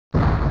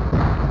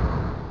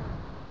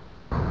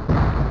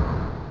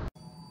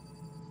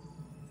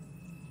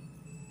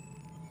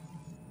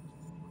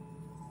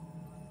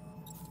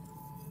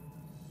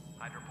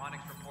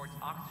Hydroponics reports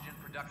oxygen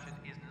production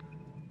is...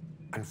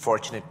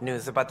 Unfortunate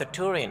news about the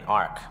Turian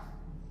Ark.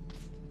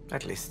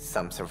 At least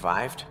some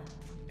survived.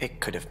 It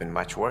could have been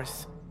much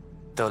worse.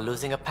 Though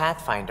losing a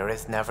Pathfinder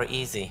is never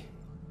easy.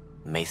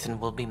 Mason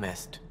will be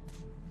missed.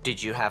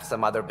 Did you have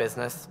some other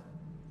business?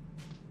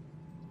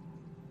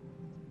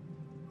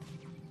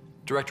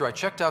 Director, I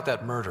checked out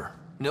that murder.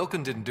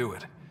 Nilken didn't do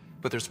it,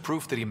 but there's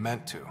proof that he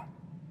meant to.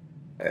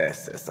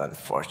 This is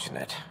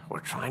unfortunate. We're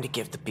trying to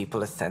give the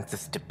people a sense of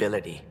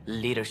stability,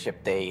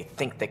 leadership they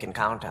think they can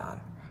count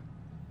on.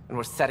 And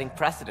we're setting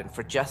precedent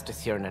for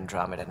justice here in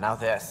Andromeda. Now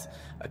this,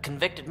 a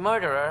convicted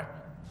murderer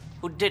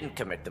who didn't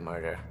commit the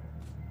murder.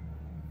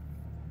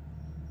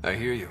 I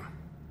hear you.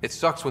 It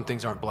sucks when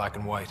things aren't black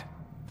and white.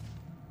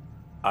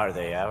 Are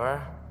they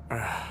ever?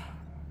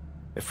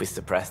 If we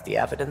suppress the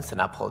evidence and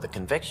uphold the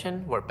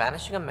conviction, we're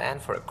banishing a man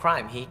for a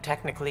crime he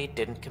technically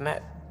didn't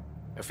commit.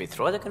 If we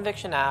throw the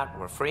conviction out,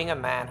 we're freeing a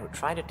man who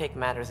tried to take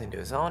matters into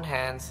his own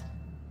hands,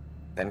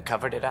 then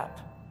covered it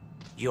up.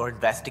 Your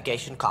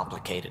investigation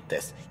complicated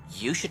this.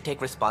 You should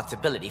take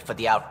responsibility for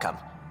the outcome.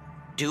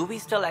 Do we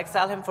still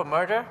exile him for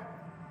murder?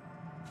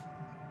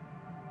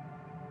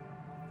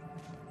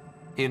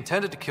 He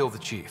intended to kill the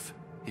chief.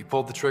 He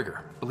pulled the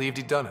trigger, believed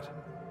he'd done it.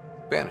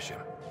 Banish him.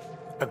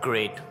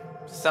 Agreed.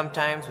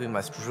 Sometimes we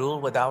must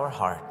rule with our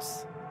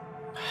hearts.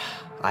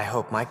 I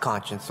hope my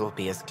conscience will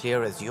be as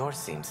clear as yours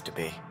seems to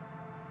be.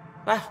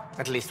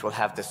 At least we'll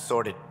have this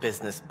sordid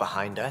business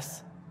behind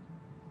us.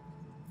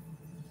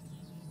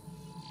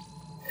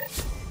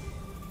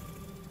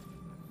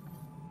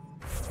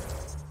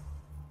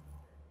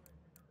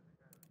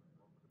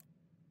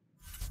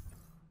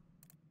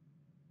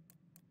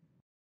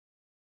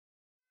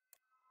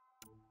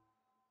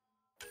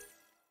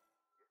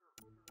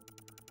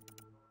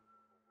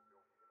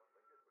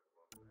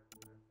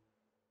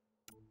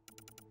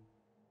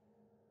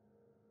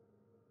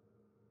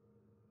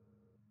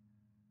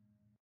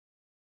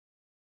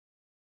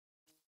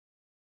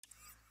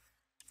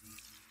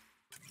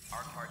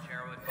 Our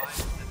Tarchero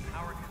advises that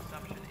power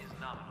consumption is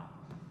nominal.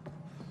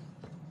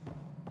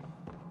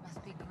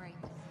 Must be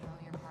great to see all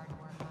your hard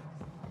work on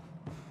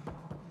display.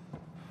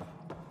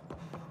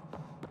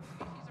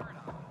 Species are an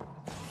option.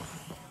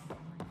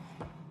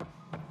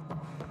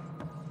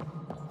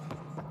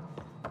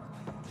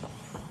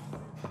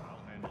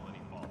 I'll handle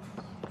any faults.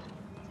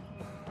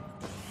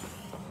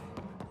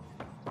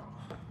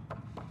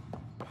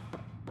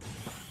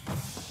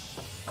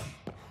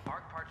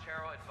 Arc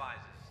Parchero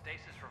advises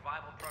stasis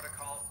revival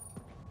protocol.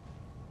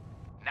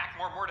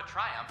 Nakmor more to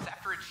triumph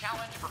after a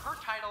challenge for her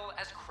title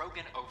as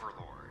Krogan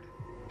Overlord.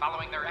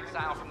 Following their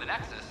exile from the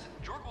Nexus,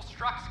 Jorgul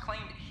Strux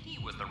claimed he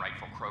was the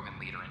rightful Krogan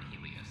leader in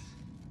Helios.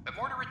 But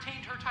Morta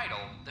retained her title,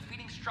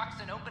 defeating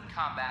Strux in open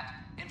combat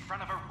in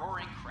front of a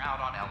roaring crowd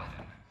on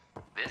Eladin.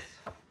 This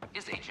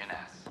is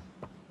HNS.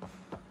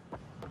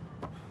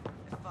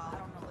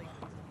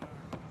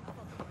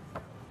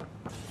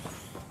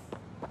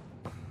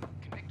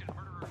 Convicted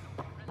murderer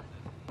no resident.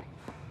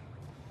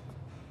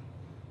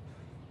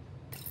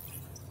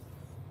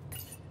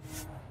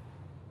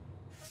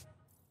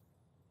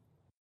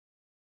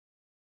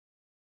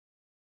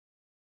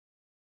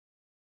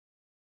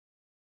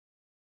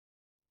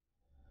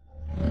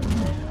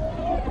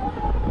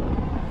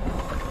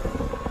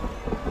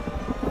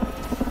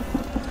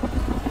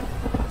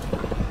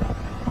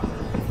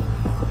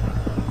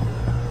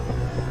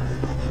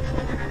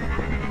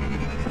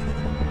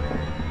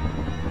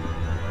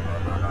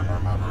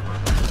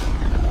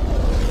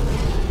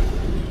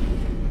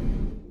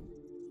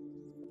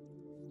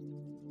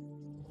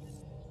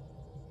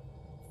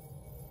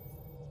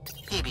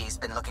 PB's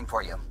been looking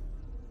for you.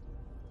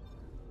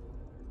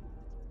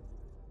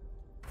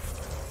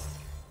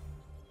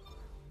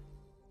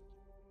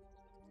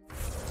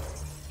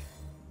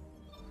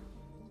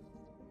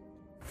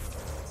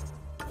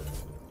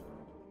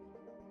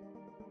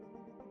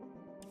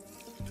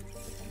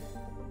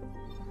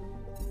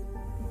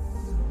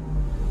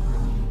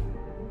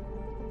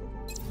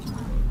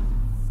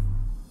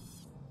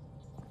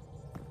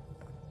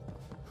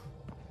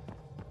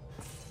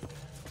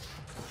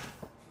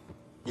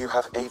 You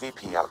have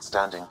AVP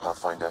outstanding,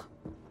 Pathfinder.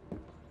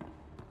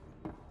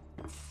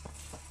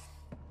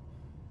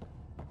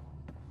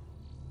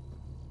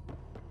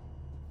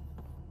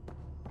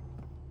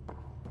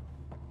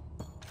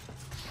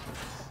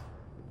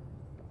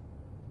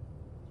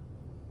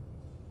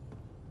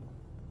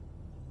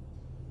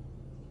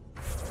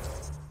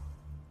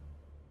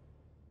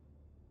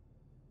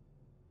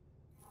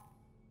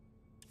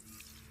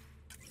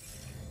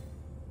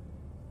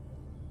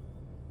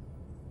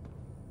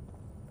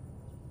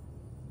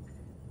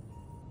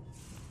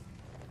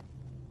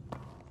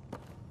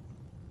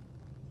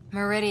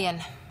 Meridian,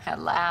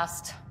 at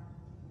last.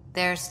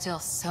 There's still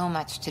so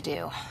much to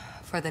do.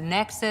 For the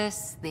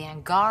Nexus, the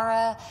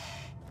Angara,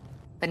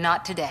 but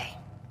not today.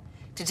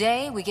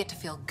 Today, we get to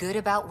feel good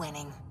about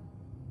winning.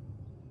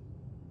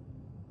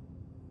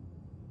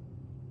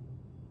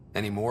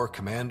 Any more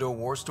Commando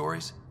war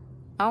stories?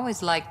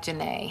 Always liked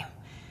Janae.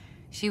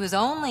 She was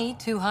only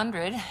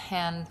 200,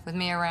 and with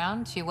me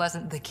around, she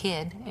wasn't the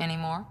kid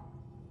anymore.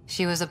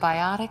 She was a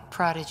biotic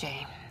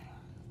protege.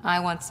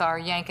 I once saw her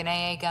yank an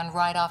AA gun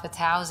right off its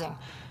housing.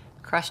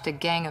 Crushed a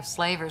gang of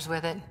slavers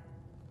with it.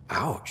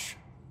 Ouch.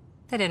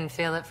 They didn't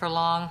feel it for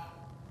long.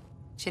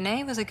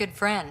 Janae was a good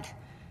friend.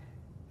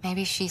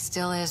 Maybe she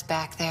still is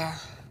back there.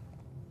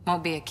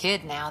 Won't be a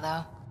kid now,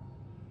 though.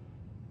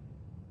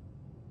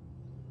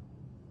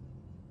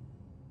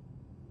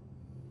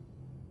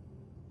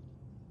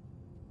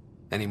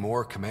 Any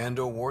more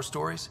Commando war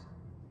stories?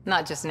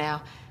 Not just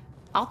now.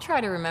 I'll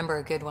try to remember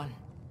a good one.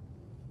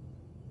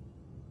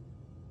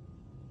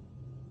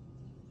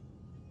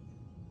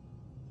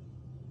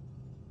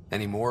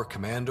 Any more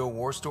Commando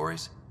war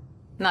stories?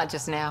 Not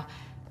just now.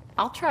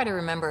 I'll try to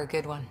remember a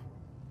good one.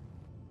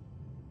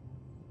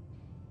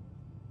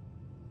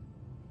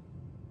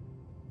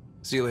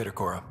 See you later,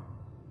 Cora.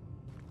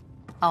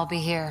 I'll be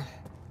here.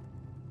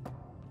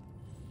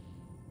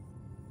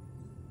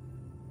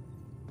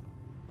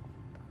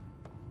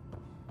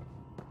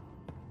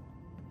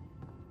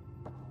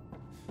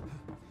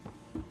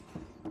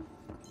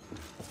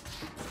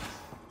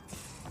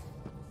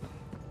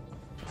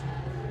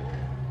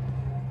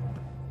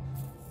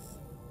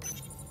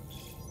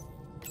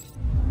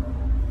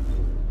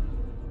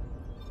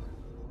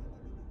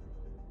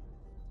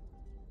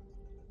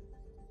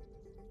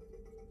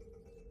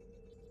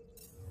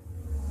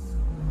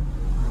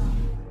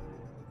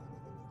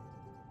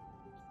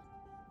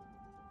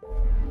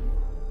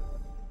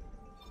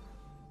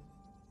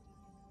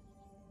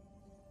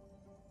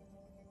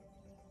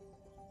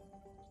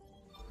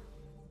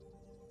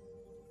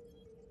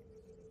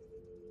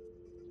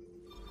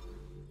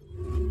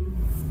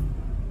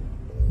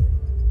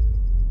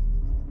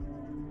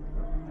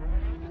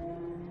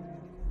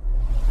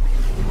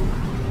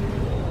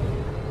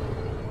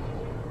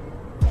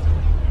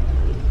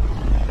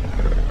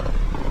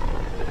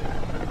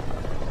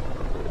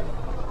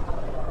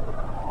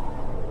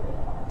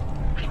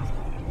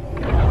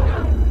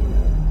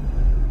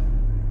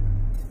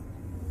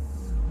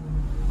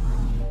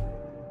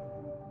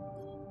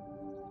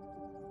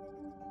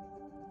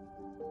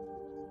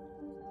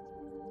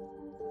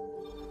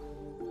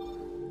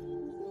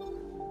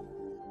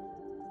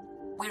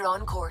 We're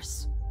on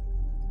course.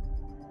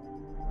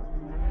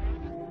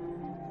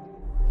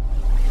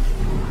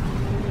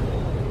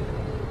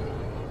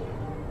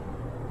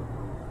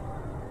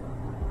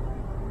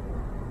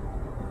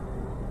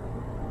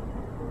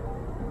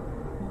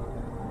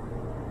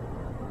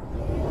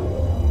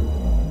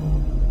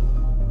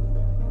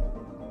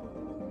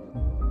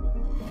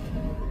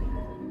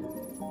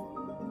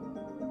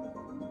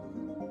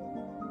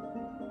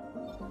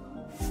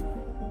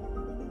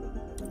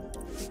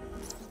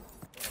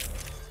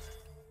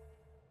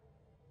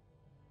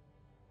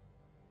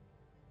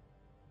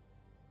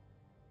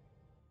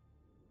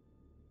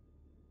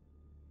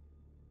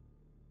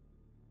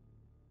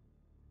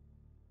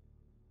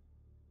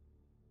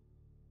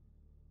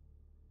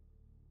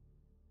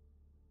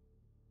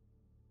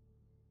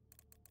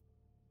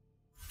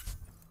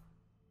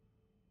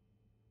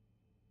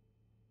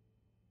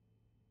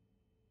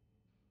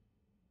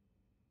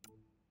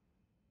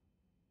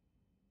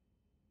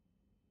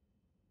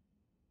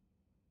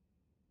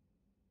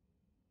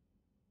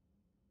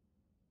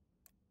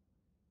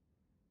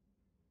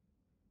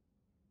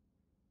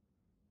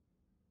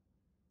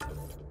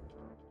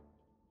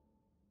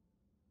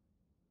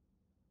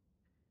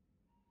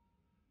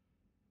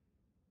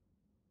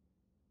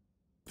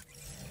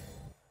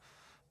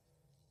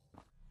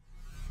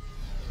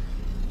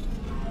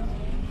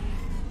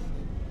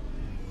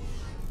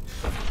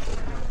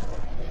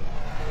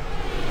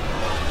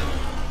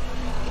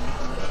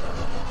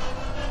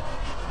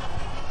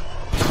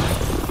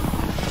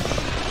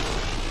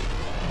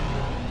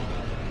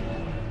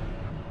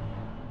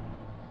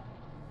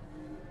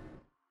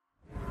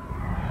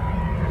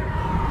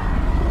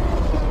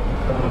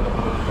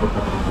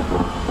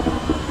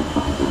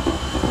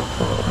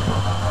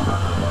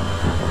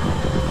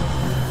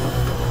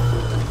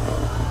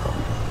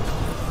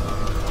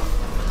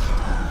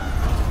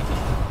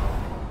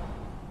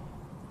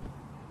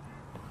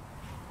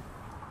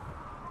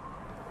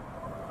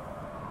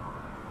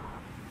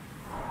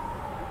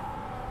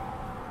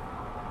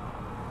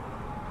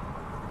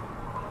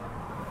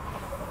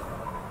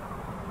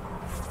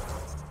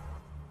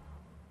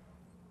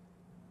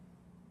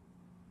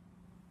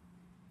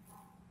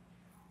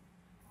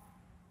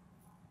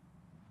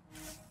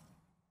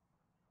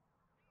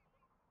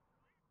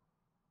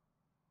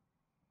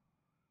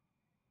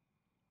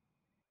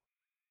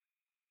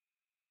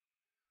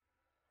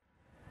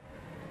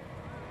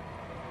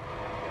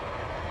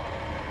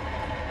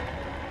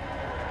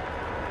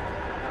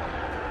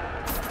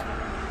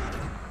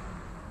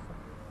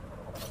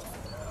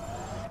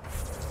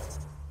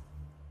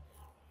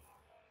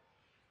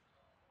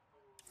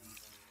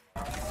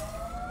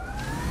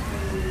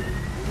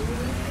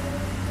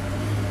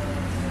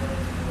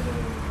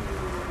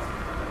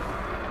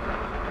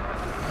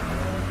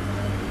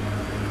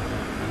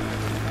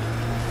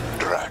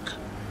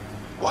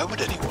 Why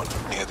would anyone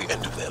near the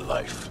end of their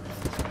life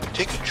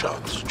take a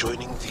chance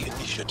joining the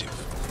initiative?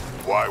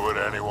 Why would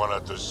anyone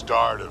at the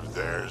start of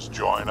theirs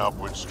join up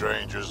with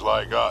strangers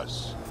like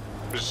us?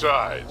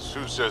 Besides,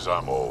 who says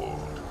I'm old?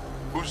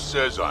 Who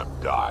says I'm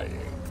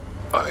dying?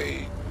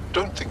 I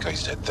don't think I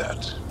said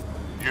that.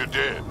 You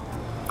did.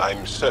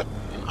 I'm certain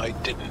I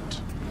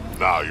didn't.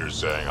 Now you're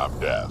saying I'm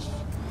deaf.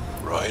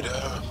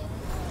 Ryder?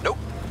 Nope,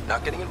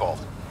 not getting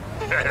involved.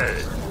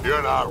 Hey,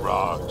 you're not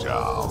wrong,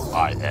 Chow.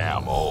 I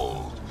am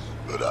old,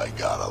 but I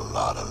got a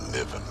lot of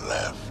living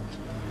left.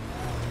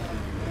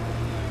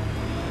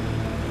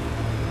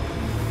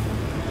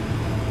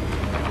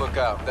 Look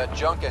out, that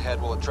junk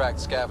ahead will attract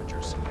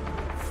scavengers.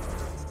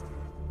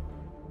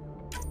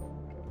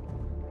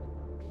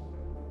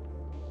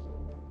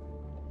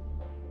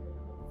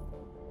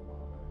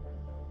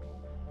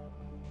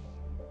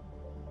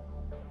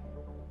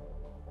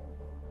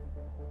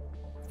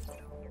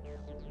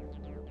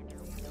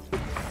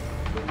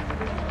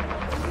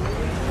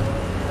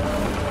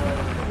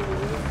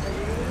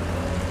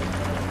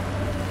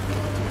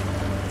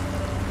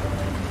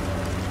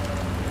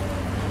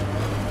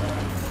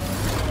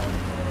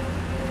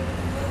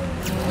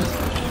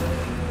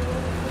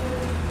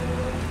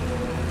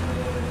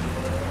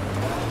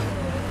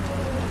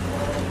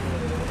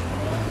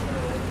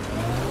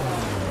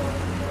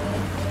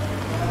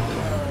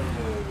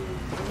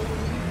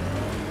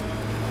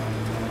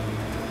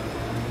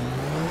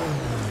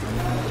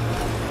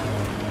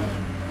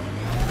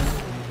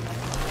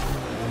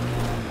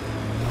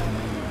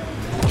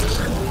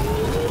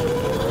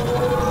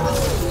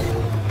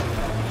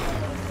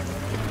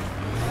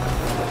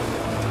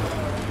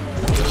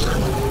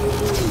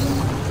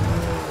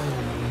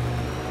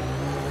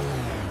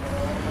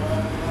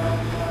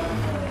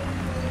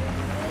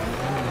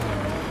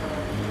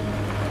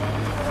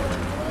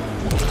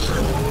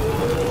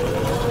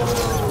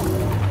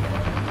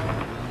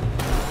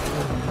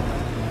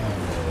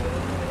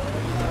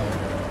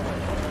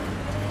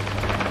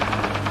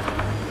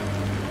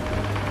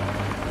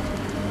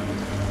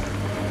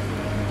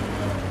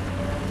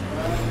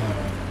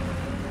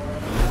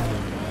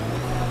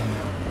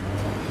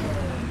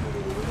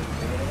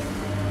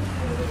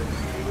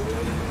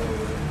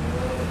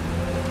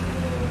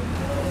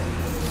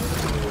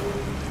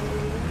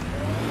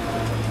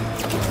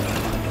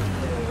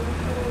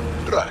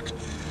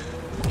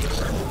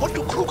 What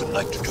do Krogan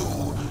like to do?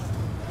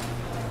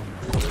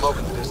 Smoke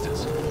in the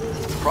distance.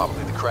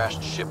 Probably the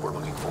crashed ship we're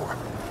looking for.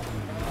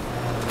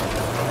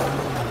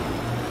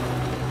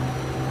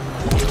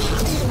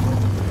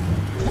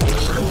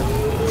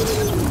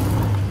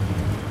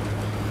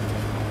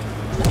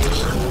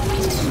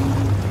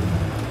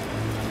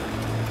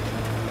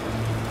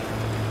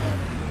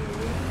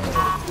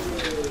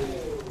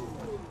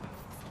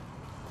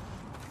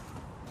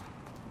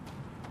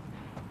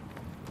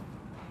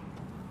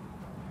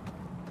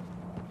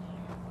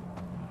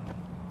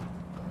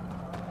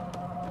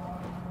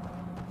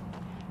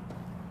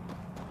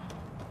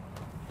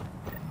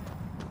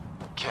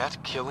 Cat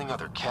killing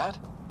other cat?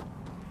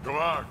 Come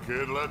on,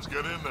 kid, let's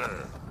get in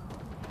there.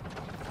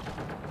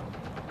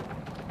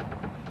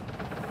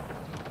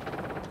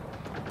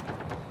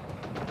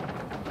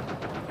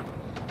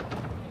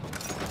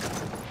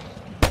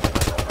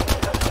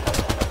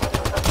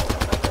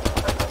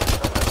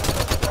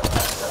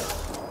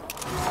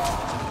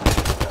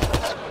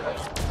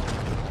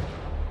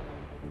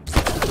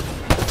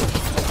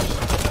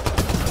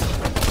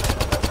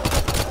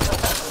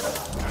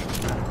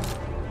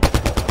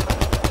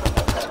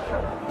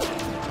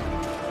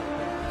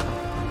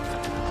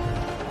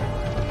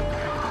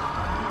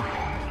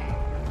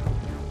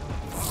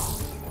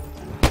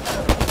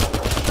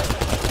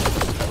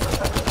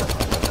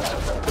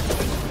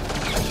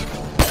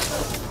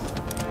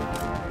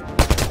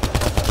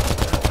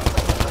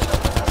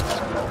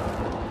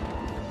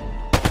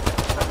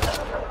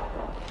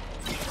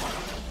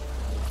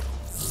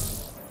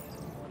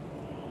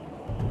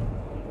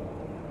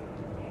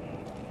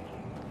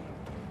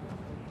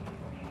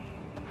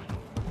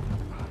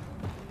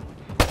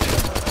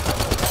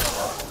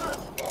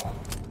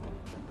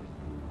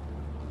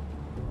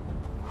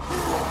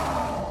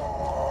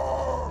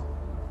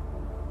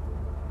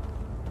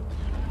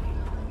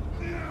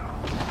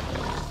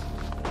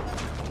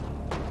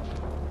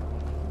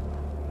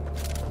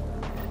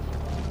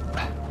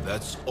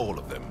 That's all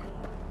of them.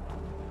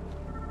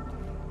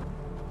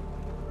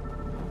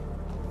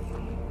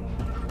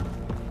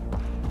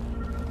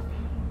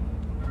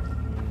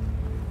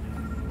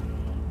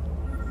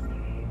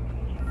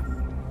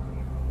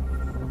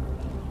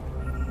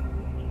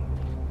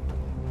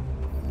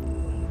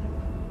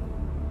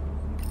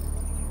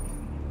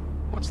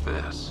 What's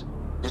this?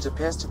 It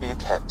appears to be a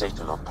cat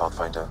data log,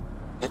 Pathfinder.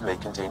 It may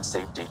contain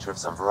saved data of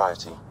some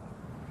variety.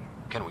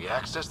 Can we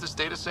access this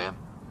data, Sam?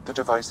 The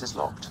device is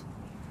locked.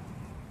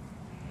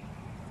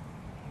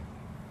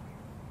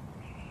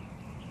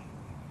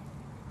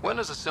 When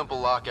has a simple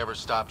lock ever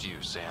stopped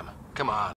you, Sam? Come on.